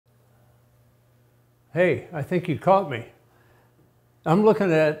Hey, I think you caught me. I'm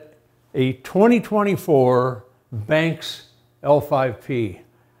looking at a 2024 Banks L5P.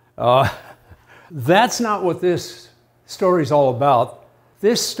 That's not what this story's all about.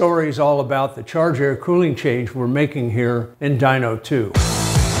 This story is all about the charge air cooling change we're making here in Dyno 2.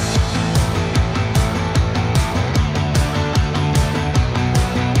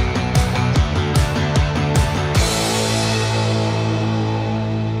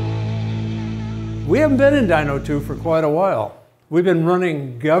 We haven't been in Dyno 2 for quite a while. We've been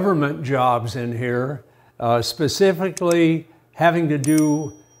running government jobs in here, specifically having to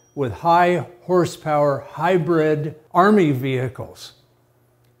do with high horsepower hybrid Army vehicles.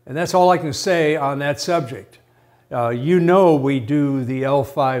 And that's all I can say on that subject. You know we do the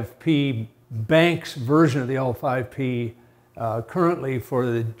L5P, Banks version of the L5P currently for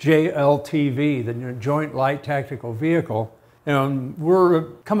the JLTV, the Joint Light Tactical Vehicle. And we're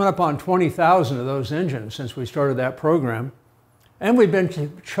coming up on 20,000 of those engines since we started that program. And we've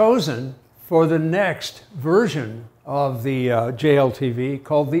been chosen for the next version of the JLTV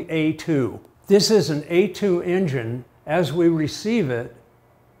called the A2. This is an A2 engine as we receive it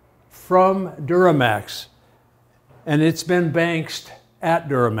from Duramax. And it's been Banksed at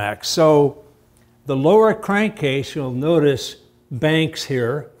Duramax. So the lower crankcase, you'll notice Banks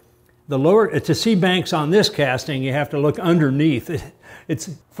here. To see Banks on this casting, you have to look underneath. It's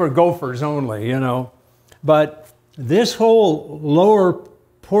for gophers only, you know. But this whole lower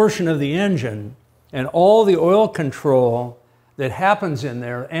portion of the engine and all the oil control that happens in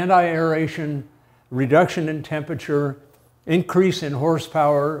there, anti-aeration, reduction in temperature, increase in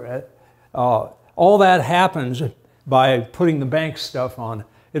horsepower, all that happens by putting the Banks stuff on.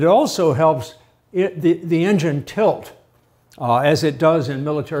 It also helps the engine tilt. As it does in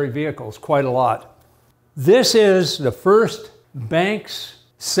military vehicles quite a lot. This is the first Banks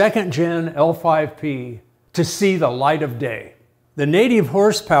 2nd Gen L5P to see the light of day. The native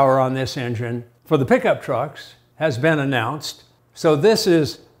horsepower on this engine for the pickup trucks has been announced. So this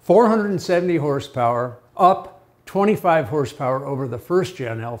is 470 horsepower, up 25 horsepower over the 1st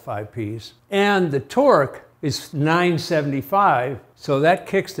Gen L5Ps. And the torque is 975, so that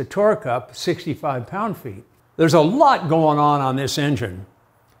kicks the torque up 65 pound-feet. There's a lot going on this engine,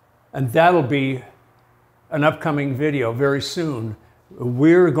 and that'll be an upcoming video very soon.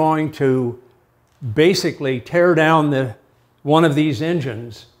 We're going to basically tear down one of these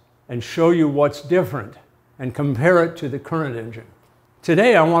engines and show you what's different and compare it to the current engine.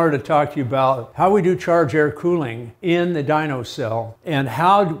 Today I wanted to talk to you about how we do charge air cooling in the dyno cell and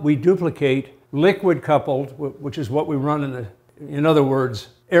how we duplicate liquid coupled, which is what we run in other words,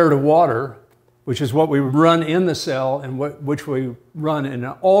 air to water, which is what we run in the cell and which we run in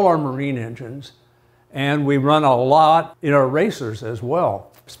all our marine engines. And we run a lot in our racers as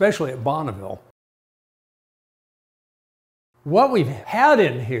well, especially at Bonneville. What we've had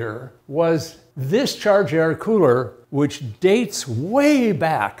in here was this charge air cooler, which dates way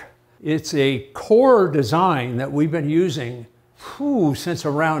back. It's a core design that we've been using since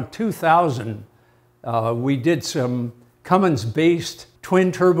around 2000. We did some Cummins-based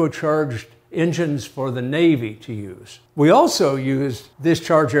twin turbocharged engines for the Navy to use. We also used this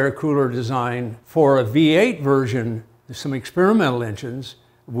charge air cooler design for a V8 version, some experimental engines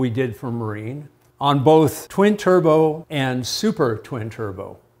we did for Marine, on both twin turbo and super twin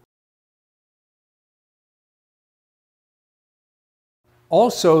turbo.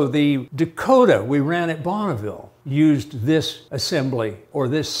 Also, the Dakota we ran at Bonneville used this assembly or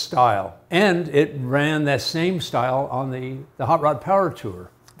this style, and it ran that same style on the Hot Rod Power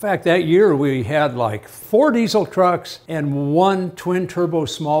Tour. In fact, that year we had like 4 diesel trucks and 1 twin turbo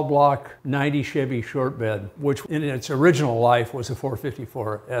small block 90 Chevy short bed, which in its original life was a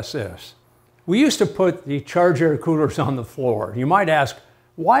 454 SS. We used to put the charge air coolers on the floor. You might ask,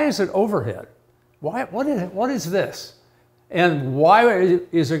 why is it overhead? What is this? And why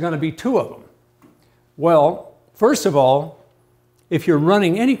is there going to be 2 of them? Well, first of all, if you're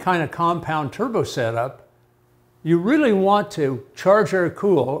running any kind of compound turbo setup, you really want to charge air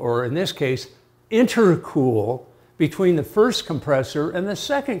cool, or in this case, intercool between the first compressor and the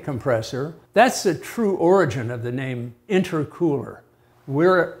second compressor. That's the true origin of the name intercooler.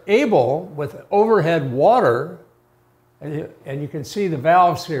 We're able, with overhead water, and you can see the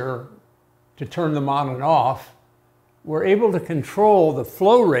valves here to turn them on and off, we're able to control the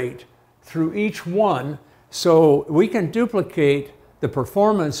flow rate through each one, so we can duplicate the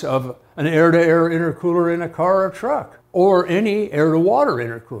performance of an air-to-air intercooler in a car or truck, or any air-to-water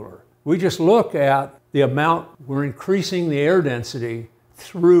intercooler. We just look at the amount we're increasing the air density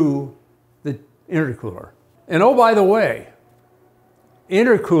through the intercooler. And oh, by the way,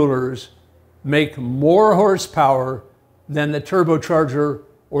 intercoolers make more horsepower than the turbocharger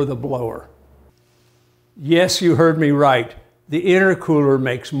or the blower. Yes, you heard me right. The intercooler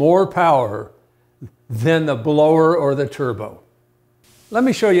makes more power than the blower or the turbo. Let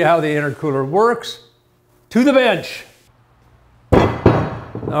me show you how the intercooler works. To the bench.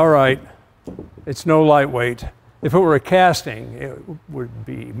 All right, it's no lightweight. If it were a casting, it would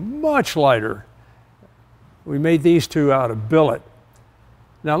be much lighter. We made these two out of billet.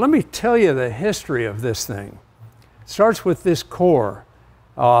 Now let me tell you the history of this thing. It starts with this core.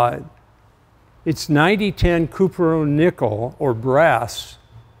 It's 9010 cupro-nickel or brass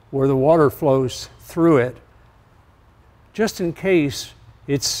where the water flows through it, just in case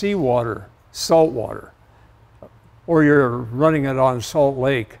it's seawater, salt water, or you're running it on Salt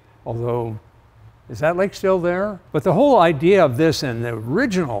Lake, although, is that lake still there? But the whole idea of this in the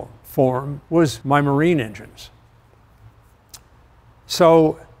original form was my marine engines.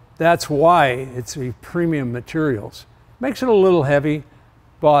 So that's why it's a premium materials. Makes it a little heavy,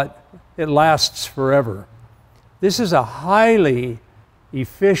 but it lasts forever. This is a highly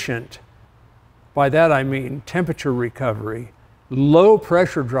efficient, by that I mean temperature recovery, low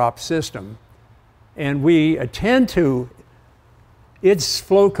pressure drop system, and we attend to its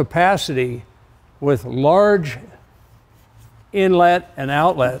flow capacity with large inlet and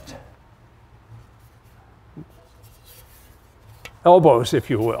outlet elbows, if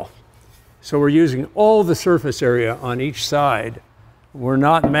you will. So we're using all the surface area on each side. We're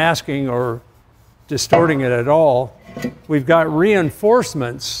not masking or distorting it at all. We've got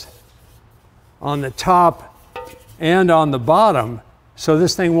reinforcements on the top and on the bottom, so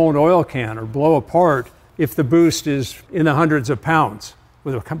this thing won't oil can or blow apart if the boost is in the hundreds of pounds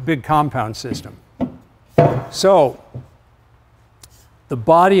with a big compound system. So the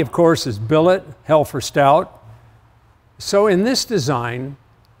body, of course, is billet, hell for stout. So in this design,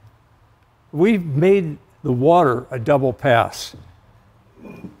 we've made the water a double pass.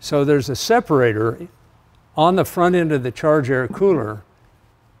 So there's a separator on the front end of the charge air cooler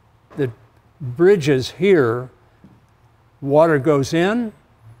that bridges here. Water goes in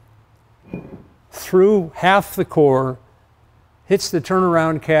through half the core, hits the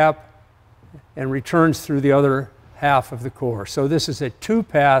turnaround cap, and returns through the other half of the core. So this is a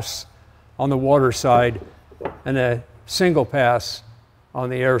two-pass on the water side and a single pass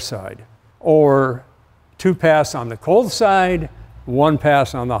on the air side, or two-pass on the cold side, one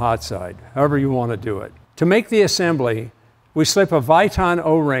pass on the hot side, however you want to do it. To make the assembly, we slip a Viton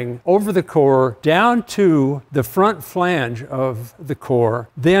O-ring over the core down to the front flange of the core,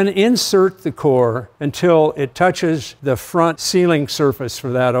 then insert the core until it touches the front sealing surface for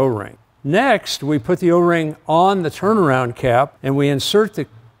that O-ring. Next, we put the O-ring on the turnaround cap and we insert the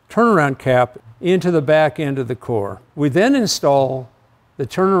turnaround cap into the back end of the core. We then install the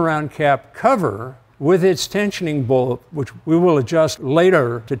turnaround cap cover with its tensioning bolt, which we will adjust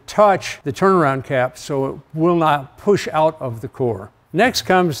later to touch the turnaround cap so it will not push out of the core. Next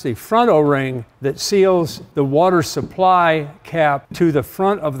comes the front O-ring that seals the water supply cap to the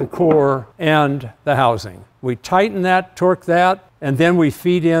front of the core and the housing. We tighten that, torque that, and then we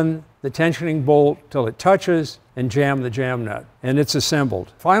feed in the tensioning bolt till it touches and jam the jam nut, and it's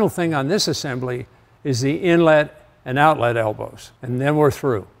assembled. Final thing on this assembly is the inlet and outlet elbows, and then we're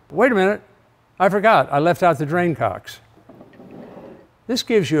through. Wait a minute. I forgot, I left out the drain cocks. This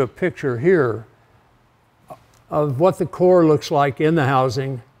gives you a picture here of what the core looks like in the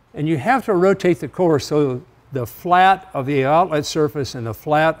housing, and you have to rotate the core so the flat of the outlet surface and the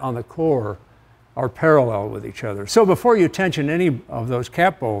flat on the core are parallel with each other. So before you tension any of those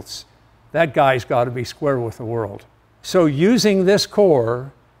cap bolts, that guy's got to be square with the world. So using this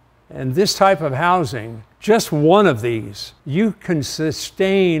core and this type of housing, just one of these, you can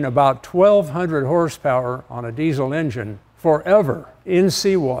sustain about 1,200 horsepower on a diesel engine forever in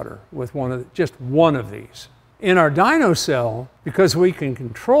seawater with just one of these. In our dyno cell, because we can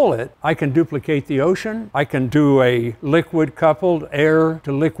control it, I can duplicate the ocean. I can do a liquid coupled air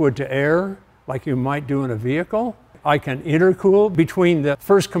to liquid to air, like you might do in a vehicle. I can intercool between the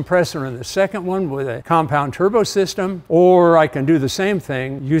first compressor and the second one with a compound turbo system, or I can do the same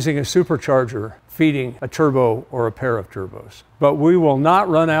thing using a supercharger feeding a turbo or a pair of turbos. But we will not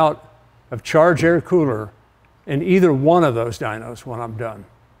run out of charge air cooler in either one of those dynos when I'm done.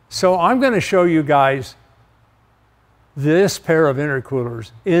 So I'm going to show you guys this pair of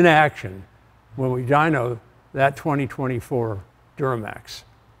intercoolers in action when we dyno that 2024 Duramax.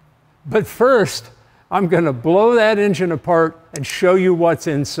 But first, I'm going to blow that engine apart and show you what's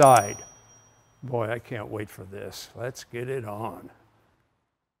inside. Boy, I can't wait for this. Let's get it on.